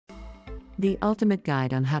the ultimate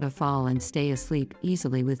guide on how to fall and stay asleep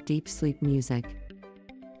easily with deep sleep music.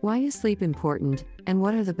 Why is sleep important, and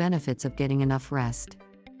what are the benefits of getting enough rest?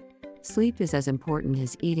 Sleep is as important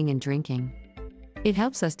as eating and drinking. It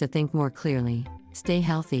helps us to think more clearly, stay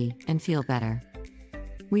healthy, and feel better.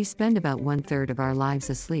 We spend about 1/3 of our lives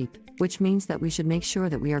asleep, which means that we should make sure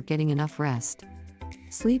that we are getting enough rest.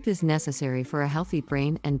 Sleep is necessary for a healthy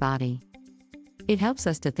brain and body. It helps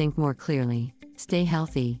us to think more clearly, stay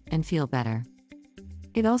healthy, and feel better.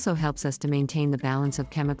 It also helps us to maintain the balance of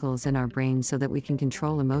chemicals in our brain so that we can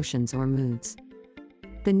control emotions or moods.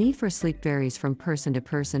 The need for sleep varies from person to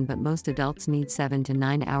person, but most adults need 7 to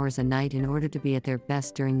 9 hours a night in order to be at their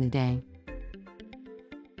best during the day.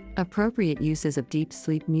 Appropriate uses of deep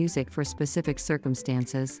sleep music for specific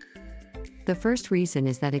circumstances. The first reason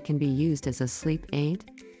is that it can be used as a sleep aid.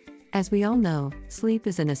 As we all know, sleep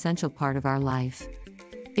is an essential part of our life.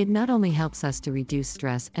 It not only helps us to reduce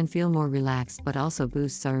stress and feel more relaxed, but also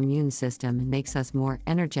boosts our immune system and makes us more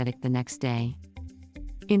energetic the next day.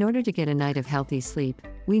 In order to get a night of healthy sleep,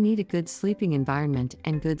 we need a good sleeping environment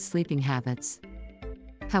and good sleeping habits.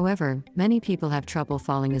 However, many people have trouble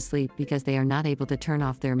falling asleep because they are not able to turn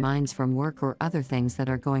off their minds from work or other things that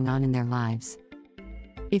are going on in their lives.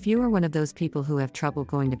 If you are one of those people who have trouble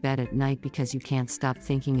going to bed at night because you can't stop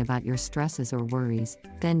thinking about your stresses or worries,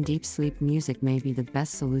 then deep sleep music may be the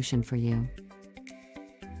best solution for you.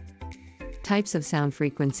 Types of sound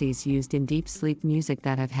frequencies used in deep sleep music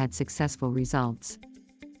that have had successful results.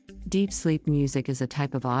 Deep sleep music is a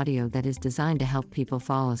type of audio that is designed to help people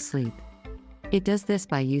fall asleep. It does this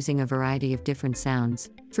by using a variety of different sounds,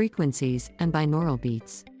 frequencies, and binaural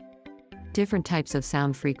beats. Different types of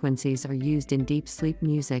sound frequencies are used in deep sleep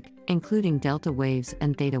music, including delta waves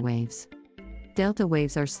and theta waves. Delta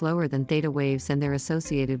waves are slower than theta waves and they're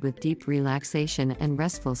associated with deep relaxation and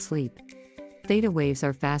restful sleep. Theta waves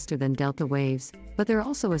are faster than delta waves, but they're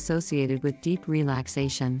also associated with deep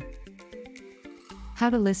relaxation. How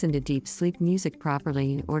to listen to deep sleep music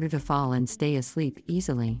properly in order to fall and stay asleep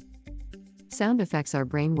easily. Sound affects our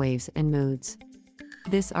brain waves and moods.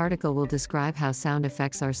 This article will describe how sound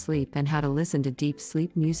affects our sleep and how to listen to deep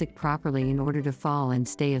sleep music properly in order to fall and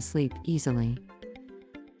stay asleep easily.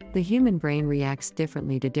 The human brain reacts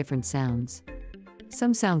differently to different sounds.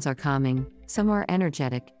 Some sounds are calming, some are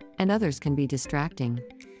energetic, and others can be distracting.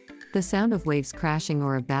 The sound of waves crashing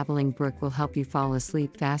or a babbling brook will help you fall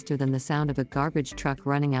asleep faster than the sound of a garbage truck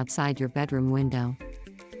running outside your bedroom window.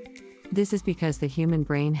 This is because the human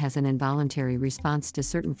brain has an involuntary response to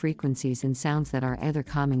certain frequencies and sounds that are either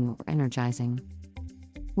calming or energizing.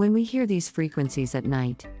 When we hear these frequencies at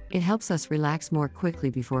night, it helps us relax more quickly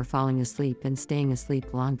before falling asleep and staying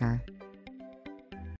asleep longer.